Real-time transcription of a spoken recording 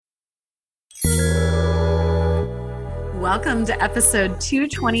Welcome to episode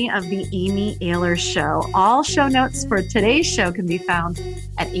 220 of the Amy Ahlers Show. All show notes for today's show can be found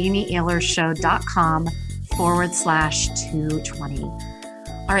at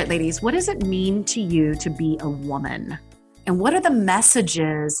amyahlershow.com/220. All right, ladies, what does it mean to you to be a woman? And what are the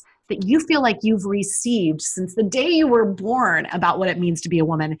messages that you feel like you've received since the day you were born about what it means to be a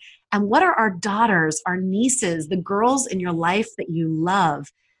woman? And what are our daughters, our nieces, the girls in your life that you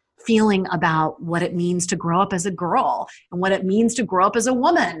love feeling about what it means to grow up as a girl and what it means to grow up as a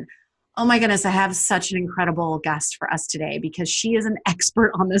woman? Oh my goodness, I have such an incredible guest for us today because she is an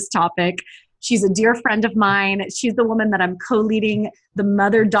expert on this topic. She's a dear friend of mine. She's the woman that I'm co-leading the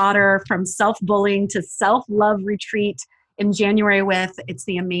mother-daughter from self-bullying to self-love retreat in January with. It's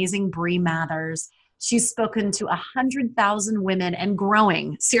the amazing Brie Mathers. She's spoken to 100,000 women and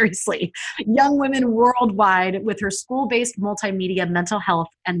growing, seriously, young women worldwide with her school-based multimedia mental health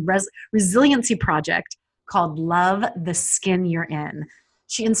and resiliency project called Love the Skin You're In.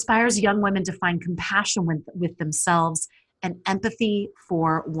 She inspires young women to find compassion with themselves and empathy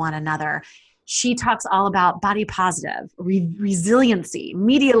for one another. She talks all about body positive, resiliency,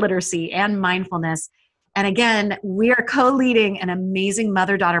 media literacy, and mindfulness. And again, we are co-leading an amazing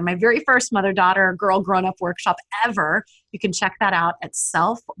mother-daughter, my very first mother-daughter girl grown-up workshop ever. You can check that out at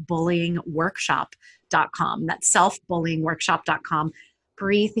selfbullyingworkshop.com. That's selfbullyingworkshop.com.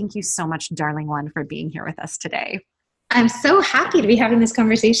 Brie, thank you so much, darling one, for being here with us today. I'm so happy to be having this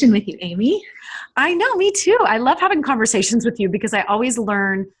conversation with you, Amy. I know, me too. I love having conversations with you because I always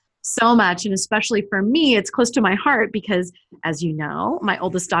learn so much. And especially for me, it's close to my heart because, as you know, my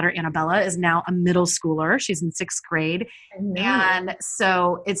oldest daughter, Annabella, is now a middle schooler. She's in 6th grade. And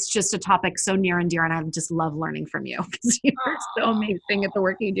so it's just a topic so near and dear. And I just love learning from you because you're so amazing at the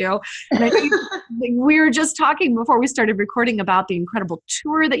work you do. And I think we were just talking before we started recording about the incredible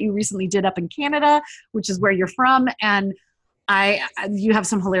tour that you recently did up in Canada, which is where you're from. And you have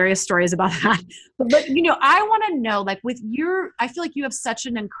some hilarious stories about that. But you know, I want to know, like I feel like you have such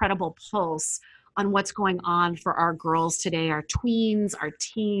an incredible pulse on what's going on for our girls today, our tweens, our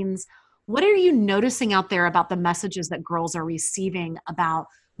teens. What are you noticing out there about the messages that girls are receiving about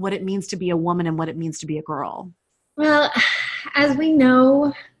what it means to be a woman and what it means to be a girl? Well, as we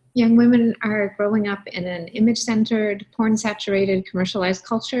know, young women are growing up in an image-centered, porn-saturated, commercialized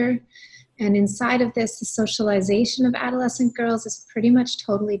culture. And inside of this, the socialization of adolescent girls is pretty much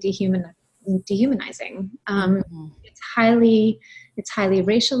totally dehumanizing. It's highly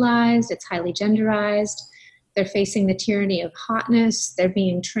racialized. It's highly genderized. They're facing the tyranny of hotness. They're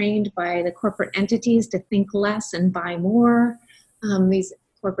being trained by the corporate entities to think less and buy more. These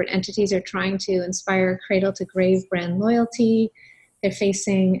corporate entities are trying to inspire cradle-to-grave brand loyalty. They're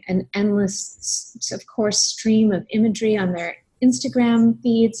facing an endless, of course, stream of imagery on their Instagram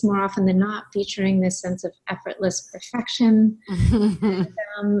feeds, more often than not, featuring this sense of effortless perfection.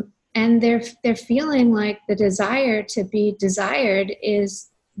 And they're feeling like the desire to be desired is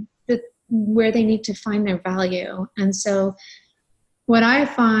where they need to find their value. And so what I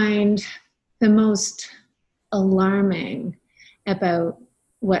find the most alarming about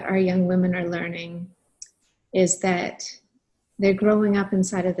what our young women are learning is that they're growing up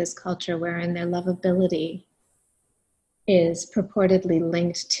inside of this culture wherein their lovability is purportedly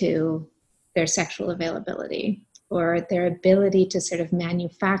linked to their sexual availability or their ability to sort of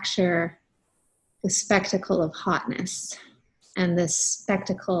manufacture the spectacle of hotness and the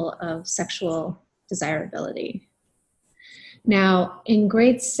spectacle of sexual desirability. Now, in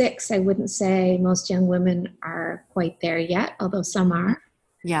grade 6, I wouldn't say most young women are quite there yet, although some are.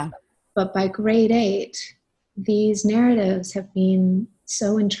 Yeah. But by grade 8, these narratives have been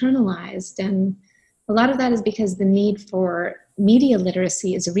so internalized, and a lot of that is because the need for media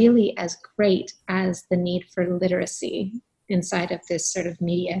literacy is really as great as the need for literacy inside of this sort of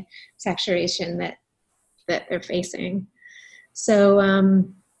media saturation that they're facing. So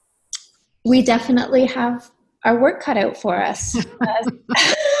we definitely have our work cut out for us.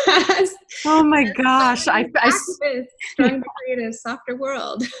 Oh my gosh. Trying to create a softer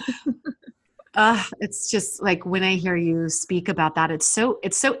world. It's just like when I hear you speak about that, it's so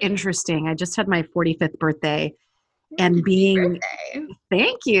interesting. I just had my 45th birthday and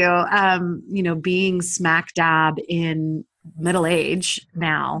thank you. Being smack dab in middle age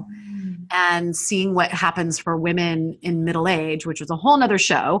now and seeing what happens for women in middle age, which was a whole nother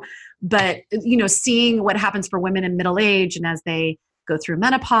show, but seeing what happens for women in middle age and as they go through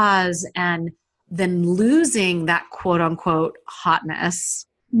menopause and then losing that quote unquote hotness.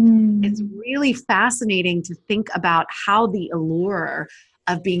 It's really fascinating to think about how the allure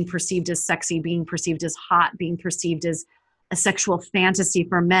of being perceived as sexy, being perceived as hot, being perceived as a sexual fantasy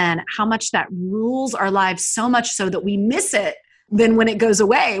for men, how much that rules our lives so much so that we miss it then when it goes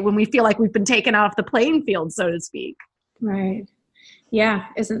away, when we feel like we've been taken off the playing field, so to speak. Right. Yeah.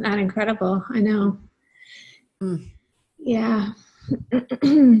 Isn't that incredible? I know. Mm. Yeah.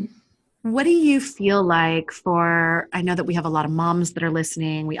 What do you feel like for, I know that we have a lot of moms that are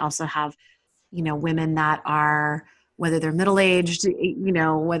listening. We also have, women that are, whether they're middle-aged,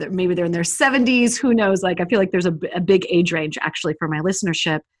 whether maybe they're in their 70s, who knows? Like, I feel like there's a big age range actually for my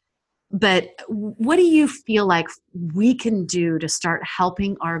listenership. But what do you feel like we can do to start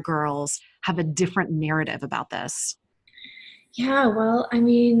helping our girls have a different narrative about this? Yeah. Well, I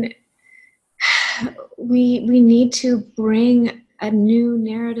mean, we need to bring a new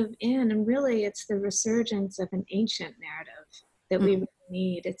narrative in, and really it's the resurgence of an ancient narrative that we really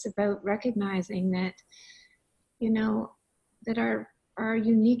need. It's about recognizing that, that our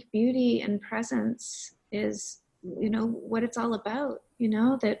unique beauty and presence is, what it's all about,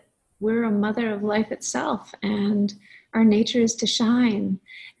 that we're a mother of life itself, and our nature is to shine,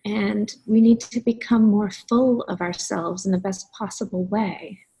 and we need to become more full of ourselves in the best possible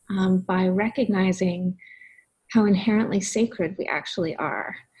way, by recognizing how inherently sacred we actually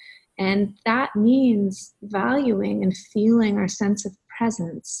are. And that means valuing and feeling our sense of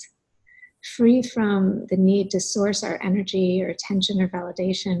presence, free from the need to source our energy or attention or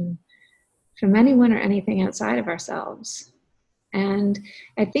validation from anyone or anything outside of ourselves. And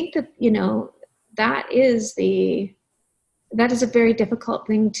I think that, that is a very difficult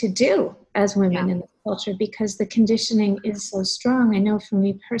thing to do as women in this culture, because the conditioning is so strong. I know for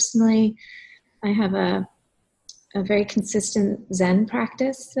me personally, I have a very consistent Zen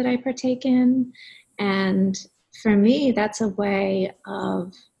practice that I partake in. And for me, that's a way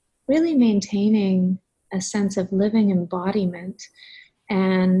of really maintaining a sense of living embodiment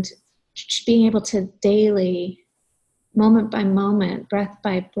and being able to daily, moment by moment, breath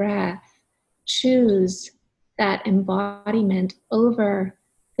by breath, choose that embodiment over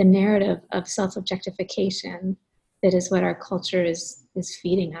the narrative of self-objectification that is what our culture is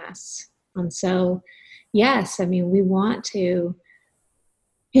feeding us. And so, yes, I mean, we want to,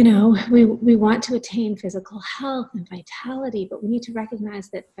 we want to attain physical health and vitality, but we need to recognize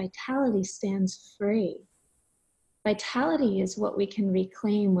that vitality stands free. Vitality is what we can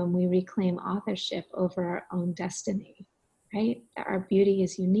reclaim when we reclaim authorship over our own destiny, right? Our beauty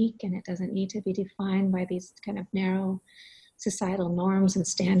is unique, and it doesn't need to be defined by these kind of narrow societal norms and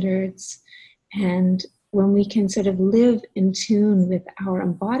standards. And when we can sort of live in tune with our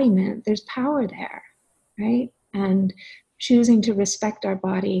embodiment, there's power there, right? And choosing to respect our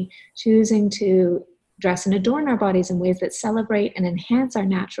body, choosing to dress and adorn our bodies in ways that celebrate and enhance our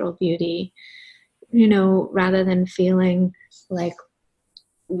natural beauty, rather than feeling like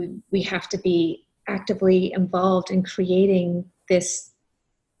we have to be actively involved in creating this,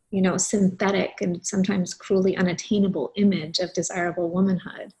 synthetic and sometimes cruelly unattainable image of desirable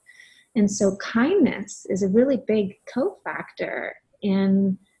womanhood. And so kindness is a really big cofactor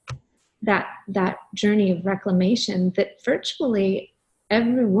in that journey of reclamation that virtually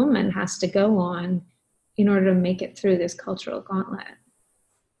every woman has to go on in order to make it through this cultural gauntlet.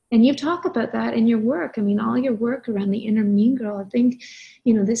 And you talk about that in your work. I mean, all your work around the inner mean girl, I think,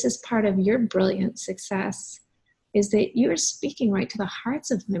 this is part of your brilliant success, is that you're speaking right to the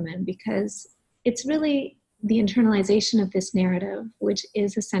hearts of women, because it's really the internalization of this narrative, which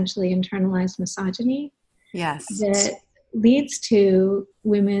is essentially internalized misogyny, that leads to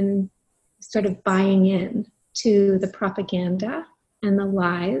women sort of buying in to the propaganda and the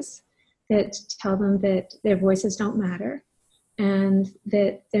lies that tell them that their voices don't matter and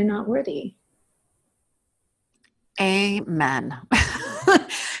that they're not worthy. Amen.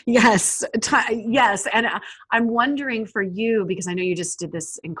 Yes. Yes. And I'm wondering for you, because I know you just did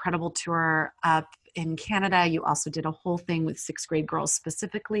this incredible tour up in Canada. You also did a whole thing with sixth grade girls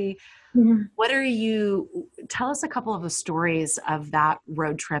specifically. Yeah. Tell us a couple of the stories of that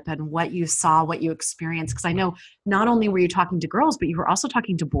road trip and what you saw, what you experienced. Because I know not only were you talking to girls, but you were also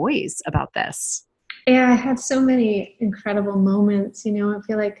talking to boys about this. Yeah, I had so many incredible moments. I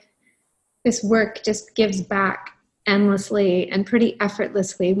feel like this work just gives back endlessly and pretty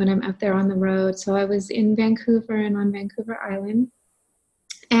effortlessly when I'm out there on the road. So I was in Vancouver and on Vancouver Island.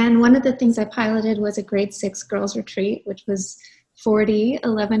 And one of the things I piloted was a grade 6 girls retreat, which was 40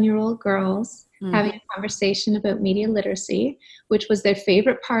 11-year-old girls having a conversation about media literacy, which was their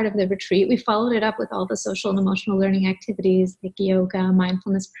favorite part of the retreat. We followed it up with all the social and emotional learning activities like yoga,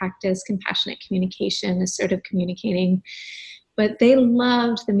 mindfulness practice, compassionate communication, assertive communicating. But they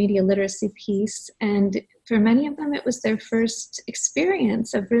loved the media literacy piece. And for many of them, it was their first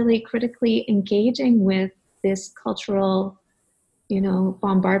experience of really critically engaging with this cultural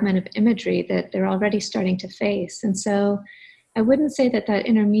bombardment of imagery that they're already starting to face. And so I wouldn't say that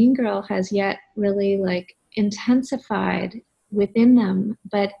inner mean girl has yet really like intensified within them,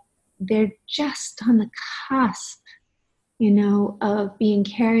 but they're just on the cusp, of being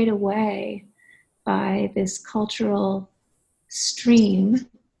carried away by this cultural stream,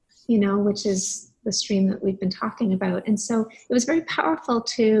 which is the stream that we've been talking about. And so it was very powerful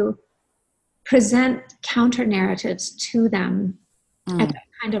to present counter narratives to them at that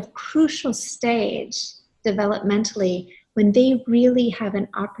kind of crucial stage developmentally, when they really have an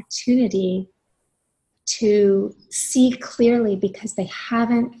opportunity to see clearly, because they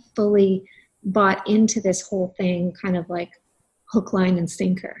haven't fully bought into this whole thing kind of like hook, line, and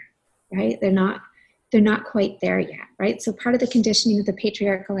sinker, right? They're not quite there yet, right? So part of the conditioning of the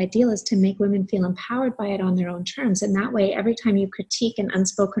patriarchal ideal is to make women feel empowered by it on their own terms. And that way, every time you critique an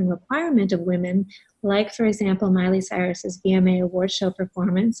unspoken requirement of women, like, for example, Miley Cyrus's VMA award show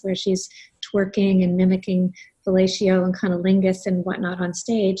performance, where she's twerking and mimicking fellatio and cunnilingus and whatnot on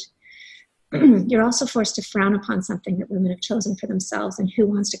stage, you're also forced to frown upon something that women have chosen for themselves, and who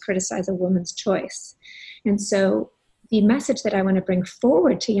wants to criticize a woman's choice? And so the message that I want to bring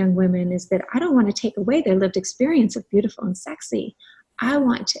forward to young women is that I don't want to take away their lived experience of beautiful and sexy. I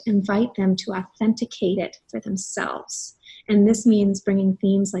want to invite them to authenticate it for themselves. And this means bringing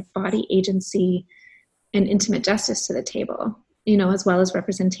themes like body agency and intimate justice to the table, as well as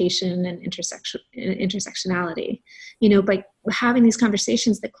representation and intersectionality, by having these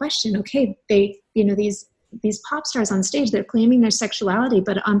conversations that question, okay, these pop stars on stage, they're claiming their sexuality,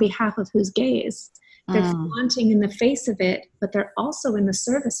 but on behalf of whose gaze? They're flaunting in the face of it, but they're also in the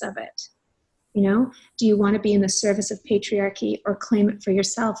service of it. Do you want to be in the service of patriarchy or claim it for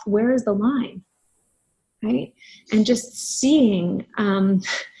yourself? Where is the line? Right? And just seeing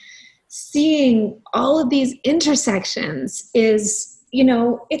all of these intersections is,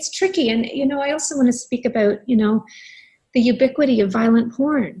 it's tricky. And, I also want to speak about, the ubiquity of violent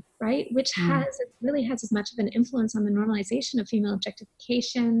porn, right? Which really has as much of an influence on the normalization of female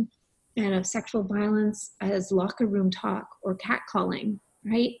objectification and of sexual violence as locker room talk or catcalling,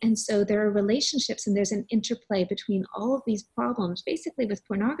 right? And so there are relationships, and there's an interplay between all of these problems, basically with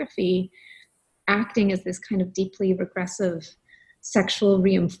pornography acting as this kind of deeply regressive sexual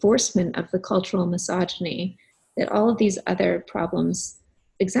reinforcement of the cultural misogyny that all of these other problems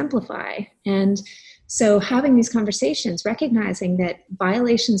exemplify. And so having these conversations, recognizing that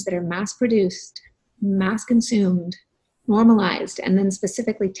violations that are mass-produced, mass-consumed, normalized, and then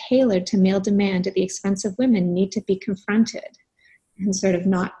specifically tailored to male demand at the expense of women need to be confronted and sort of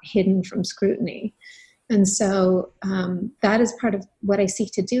not hidden from scrutiny. And so that is part of what I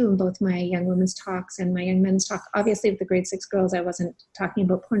seek to do in both my young women's talks and my young men's talk. Obviously, with the grade 6 girls, I wasn't talking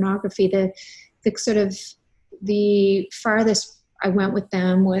about pornography. The sort of the farthest I went with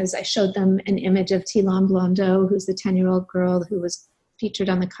them was I showed them an image of Tilon Blondeau, who's the 10-year-old girl who was featured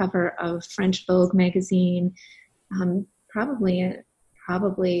on the cover of French Vogue magazine, probably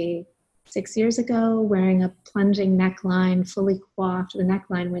 6 years ago, wearing a plunging neckline, fully coiffed. The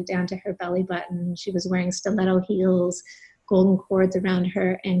neckline went down to her belly button. She was wearing stiletto heels, golden cords around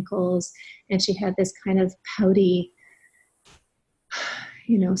her ankles, and she had this kind of pouty,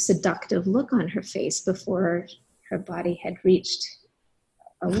 seductive look on her face before her body had reached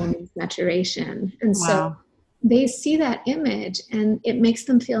a woman's maturation. And so they see that image and it makes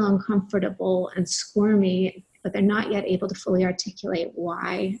them feel uncomfortable and squirmy, but they're not yet able to fully articulate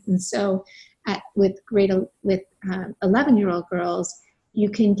why. And so with 11-year-old girls, you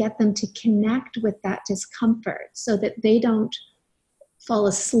can get them to connect with that discomfort so that they don't fall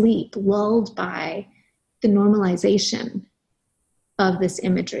asleep, lulled by the normalization of this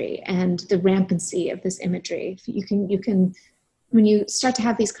imagery and the rampancy of this imagery. You can, when you start to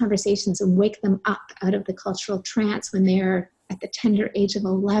have these conversations and wake them up out of the cultural trance when they're at the tender age of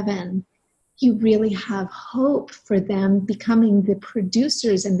 11, you really have hope for them becoming the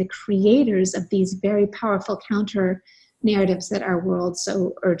producers and the creators of these very powerful counter narratives that our world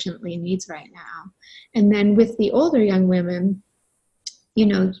so urgently needs right now. And then with the older young women,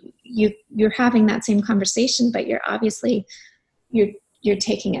 you're having that same conversation, but you're obviously you're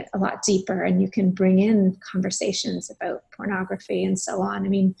taking it a lot deeper, and you can bring in conversations about pornography and so on. I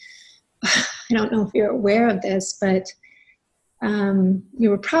mean, I don't know if you're aware of this, but you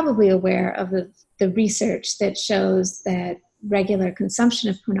were probably aware of the research that shows that regular consumption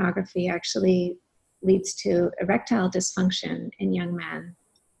of pornography actually leads to erectile dysfunction in young men.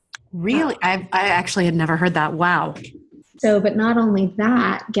 Really? I actually had never heard that. Wow. So, but not only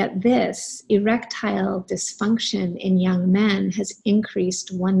that, get this, erectile dysfunction in young men has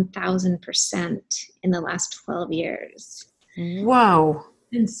increased 1,000% in the last 12 years. Whoa.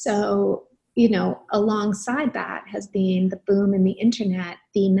 And so, alongside that has been the boom in the internet,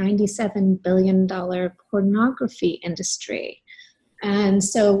 the $97 billion pornography industry. And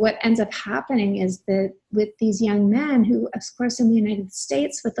so what ends up happening is that with these young men who, of course, in the United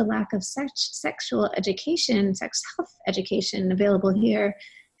States, with the lack of sexual education, sex health education available here,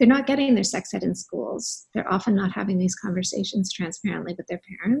 they're not getting their sex ed in schools. They're often not having these conversations transparently with their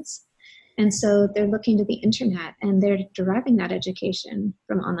parents. And so they're looking to the internet and they're deriving that education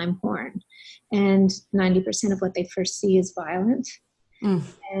from online porn. And 90% of what they first see is violent. Mm.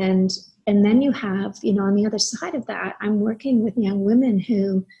 And then you have, on the other side of that, I'm working with young women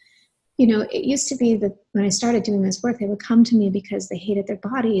who, it used to be that when I started doing this work, they would come to me because they hated their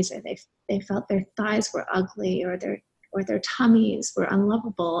bodies, or they felt their thighs were ugly, or their tummies were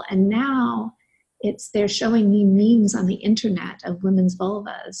unlovable. And now they're showing me memes on the internet of women's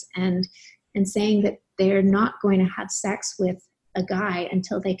vulvas and saying that they're not going to have sex with a guy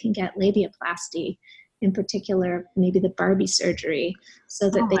until they can get labiaplasty, in particular, maybe the Barbie surgery, so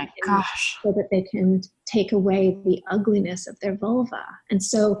that they can take away the ugliness of their vulva. And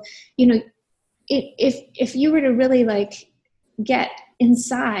so, if you were to really get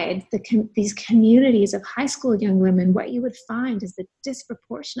inside these communities of high school young women, what you would find is that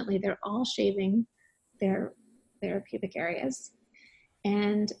disproportionately they're all shaving their pubic areas.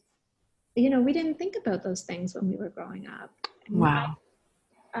 And, we didn't think about those things when we were growing up. And wow.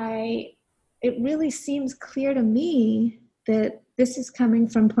 It really seems clear to me that this is coming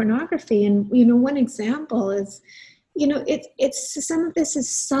from pornography. And, one example is, it's some of this is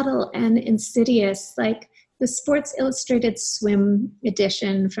subtle and insidious, like the Sports Illustrated Swim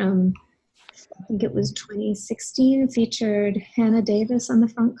edition from, I think it was 2016, featured Hannah Davis on the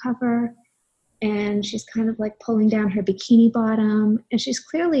front cover. And she's kind of pulling down her bikini bottom. And she's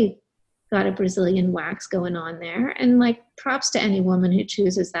clearly got a Brazilian wax going on there. And props to any woman who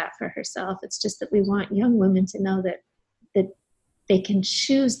chooses that for herself. It's just that we want young women to know that they can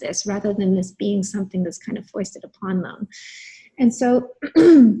choose this rather than this being something that's kind of foisted upon them. And so,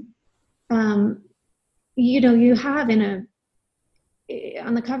 you have on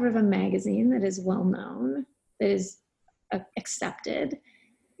the cover of a magazine that is well known, that is accepted,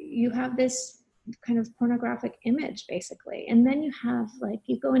 you have this kind of pornographic image, basically. And then you have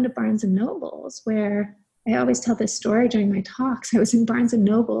you go into Barnes and Nobles, where I always tell this story during my talks. I was in Barnes and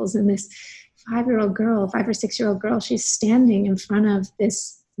Nobles, and this 5 or 6-year-old girl, she's standing in front of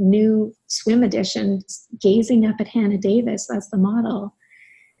this new swim edition, gazing up at Hannah Davis, that's the model.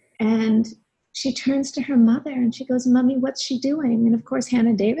 And she turns to her mother and she goes, "Mommy, what's she doing?" And of course,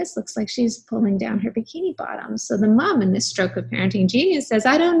 Hannah Davis looks like she's pulling down her bikini bottom. So the mom, in this stroke of parenting genius, says,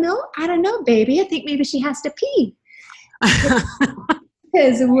 I don't know, baby. I think maybe she has to pee."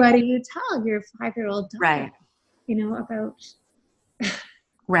 Because what do you tell your 5-year-old daughter, right, about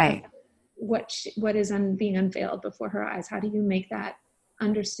right, what is being unveiled before her eyes? How do you make that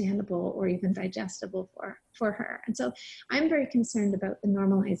understandable or even digestible for her? And so I'm very concerned about the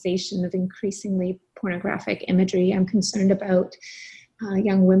normalization of increasingly pornographic imagery. I'm concerned about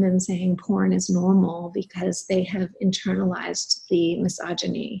young women saying porn is normal because they have internalized the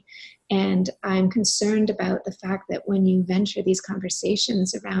misogyny. And I'm concerned about the fact that when you venture these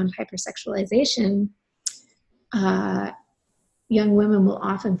conversations around hypersexualization, young women will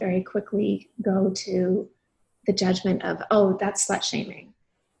often very quickly go to the judgment of, oh, that's slut shaming.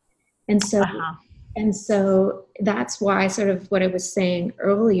 And so, and so that's why sort of what I was saying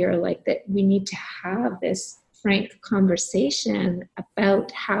earlier, that we need to have this frank conversation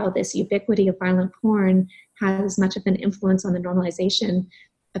about how this ubiquity of violent porn has much of an influence on the normalization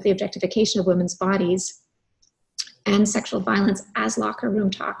of the objectification of women's bodies and sexual violence as locker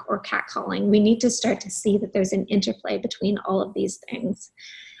room talk or catcalling. We need to start to see that there's an interplay between all of these things.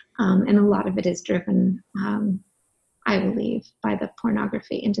 And a lot of it is driven, I believe, by the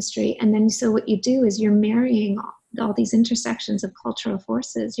pornography industry. And then so what you do is you're marrying all these intersections of cultural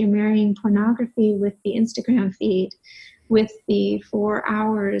forces. You're marrying pornography with the Instagram feed, with the 4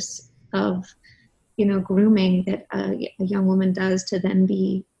 hours of grooming that a young woman does to then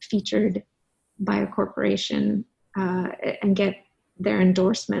be featured by a corporation and get their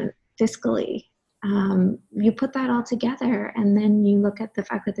endorsement fiscally. You put that all together, and then you look at the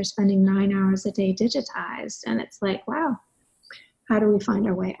fact that they're spending 9 hours a day digitized, and it's wow, how do we find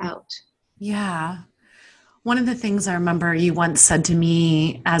our way out? Yeah. One of the things I remember you once said to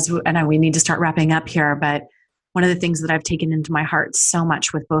me, we need to start wrapping up here, but one of the things that I've taken into my heart so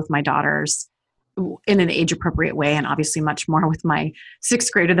much with both my daughters in an age appropriate way, and obviously much more with my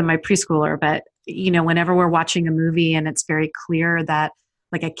 6th grader than my preschooler. But, whenever we're watching a movie and it's very clear that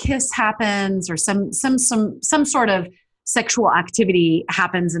a kiss happens or some sort of sexual activity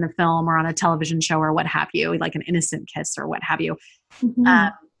happens in a film or on a television show or what have you, like an innocent kiss or what have you, Mm-hmm.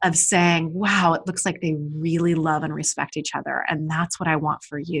 of saying, wow, it looks like they really love and respect each other. And that's what I want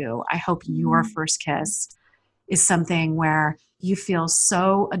for you. I hope your first kiss is something where you feel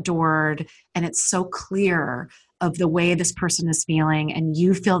so adored and it's so clear of the way this person is feeling and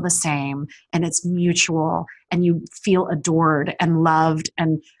you feel the same and it's mutual and you feel adored and loved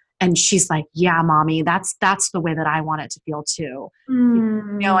and she's like, yeah, mommy, that's the way that I want it to feel too.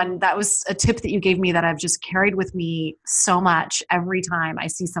 And that was a tip that you gave me that I've just carried with me so much every time I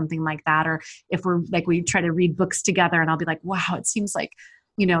see something like that. Or if we're like, we try to read books together and I'll be like, wow, it seems like,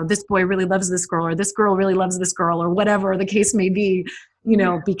 this boy really loves this girl or this girl really loves this girl or whatever the case may be,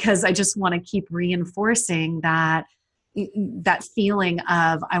 because I just want to keep reinforcing that feeling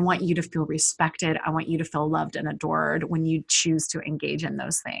of, I want you to feel respected. I want you to feel loved and adored when you choose to engage in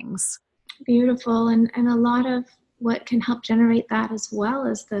those things. Beautiful. And a lot of what can help generate that as well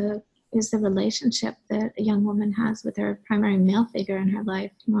is the relationship that a young woman has with her primary male figure in her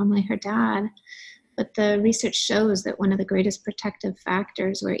life, normally her dad. But the research shows that one of the greatest protective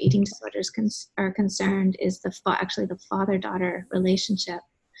factors where eating disorders are concerned is actually the father-daughter relationship.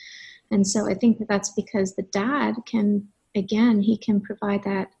 And so I think that's because the dad he can provide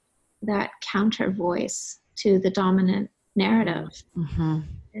that counter voice to the dominant narrative. Mm-hmm.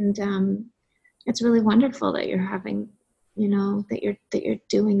 And it's really wonderful that you're having, that you're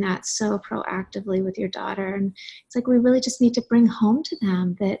doing that so proactively with your daughter. And it's like, we really just need to bring home to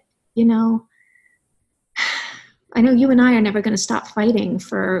them that, I know you and I are never going to stop fighting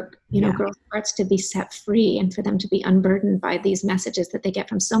for, girls' hearts to be set free and for them to be unburdened by these messages that they get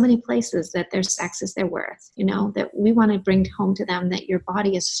from so many places that their sex is their worth, that we want to bring home to them that your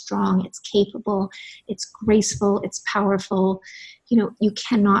body is strong, it's capable, it's graceful, it's powerful. You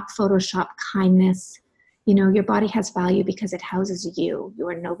cannot Photoshop kindness. Your body has value because it houses you. You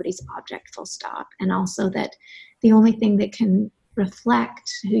are nobody's object, full stop. And also that the only thing that can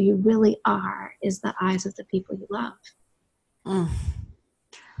reflect who you really are is the eyes of the people you love.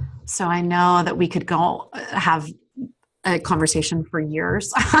 So I know that we could go have a conversation for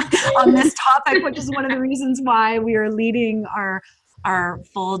years on this topic, which is one of the reasons why we are leading our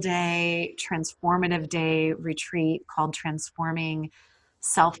full day transformative day retreat called Transforming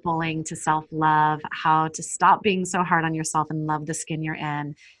Self-Bullying to Self-Love, how to stop being so hard on yourself and love the skin you're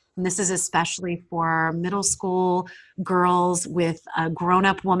in. And this is especially for middle school girls with a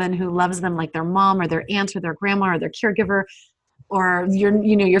grown-up woman who loves them like their mom or their aunt or their grandma or their caregiver, or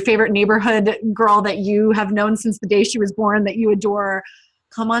your favorite neighborhood girl that you have known since the day she was born that you adore.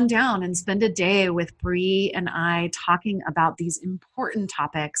 Come on down and spend a day with Brie and I talking about these important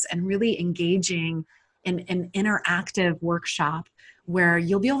topics and really engaging in an interactive workshop where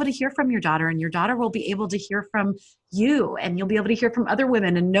you'll be able to hear from your daughter and your daughter will be able to hear from you and you'll be able to hear from other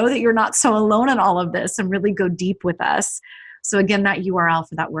women and know that you're not so alone in all of this and really go deep with us. So again, that URL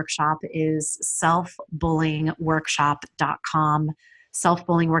for that workshop is selfbullyingworkshop.com,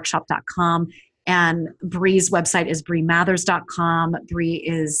 selfbullyingworkshop.com. And Brie's website is briemathers.com. Brie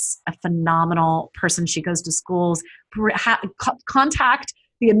is a phenomenal person. She goes to schools. Contact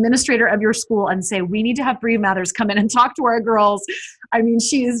the administrator of your school and say, we need to have Brie Mathers come in and talk to our girls. I mean,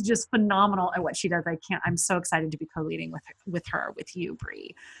 she is just phenomenal at what she does. I'm so excited to be co-leading with you,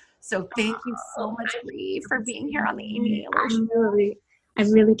 Brie. So thank you so much, Brie, for being here on the Amy Ayler Show. I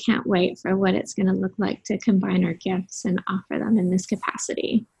really can't wait for what it's going to look like to combine our gifts and offer them in this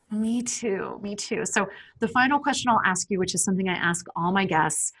capacity. Me too. So the final question I'll ask you, which is something I ask all my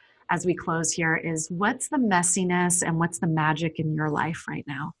guests as we close here, is what's the messiness and what's the magic in your life right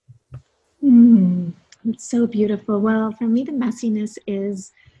now? It's so beautiful. Well, for me, the messiness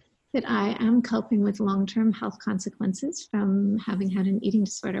is that I am coping with long-term health consequences from having had an eating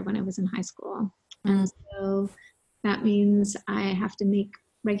disorder when I was in high school. And so that means I have to make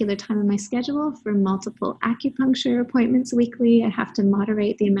regular time in my schedule for multiple acupuncture appointments weekly. I have to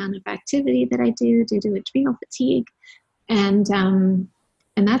moderate the amount of activity that I do due to adrenal fatigue. And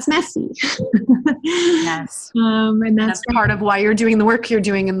that's messy. Yes. And that's part of why you're doing the work you're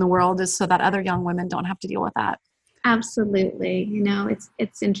doing in the world, is so that other young women don't have to deal with that. Absolutely.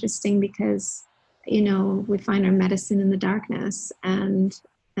 It's interesting because, we find our medicine in the darkness. And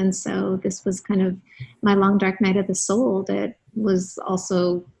so this was kind of my long, dark night of the soul that was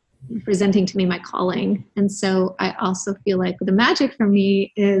also presenting to me my calling. And so I also feel like the magic for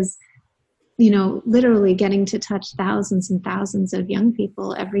me is, literally getting to touch thousands and thousands of young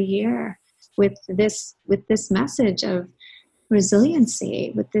people every year with this message of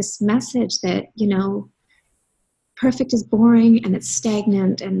resiliency, with this message that, perfect is boring and it's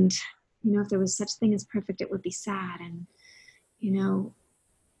stagnant and if there was such thing as perfect, it would be sad. And,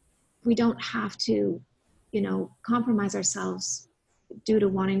 we don't have to, compromise ourselves due to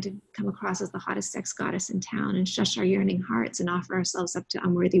wanting to come across as the hottest sex goddess in town and shush our yearning hearts and offer ourselves up to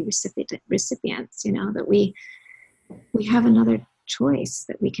unworthy recipients, that we have another choice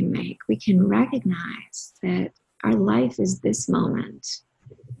that we can make. We can recognize that our life is this moment.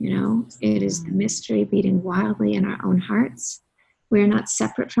 It is the mystery beating wildly in our own hearts. We are not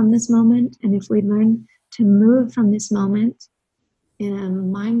separate from this moment. And if we learn to move from this moment in a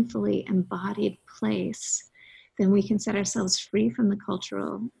mindfully embodied place, then we can set ourselves free from the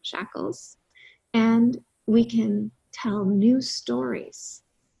cultural shackles, and we can tell new stories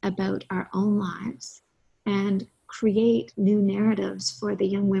about our own lives and create new narratives for the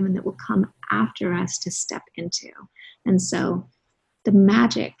young women that will come after us to step into. And so the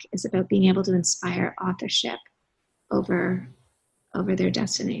magic is about being able to inspire authorship over their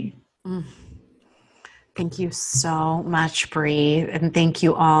destiny. Thank you so much, Brie. And thank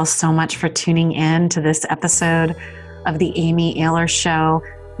you all so much for tuning in to this episode of the Amy Ayler Show.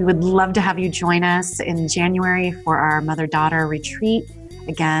 We would love to have you join us in January for our mother-daughter retreat.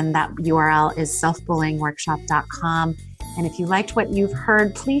 Again, that URL is selfbullyingworkshop.com. And if you liked what you've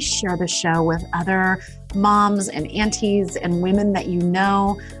heard, please share the show with other moms and aunties and women that you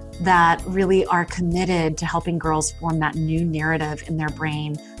know that really are committed to helping girls form that new narrative in their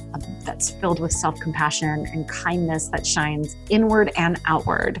brain that's filled with self-compassion and kindness that shines inward and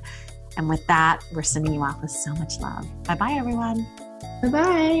outward. And with that, we're sending you off with so much love. Bye-bye, everyone.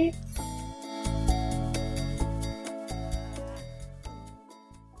 Bye-bye.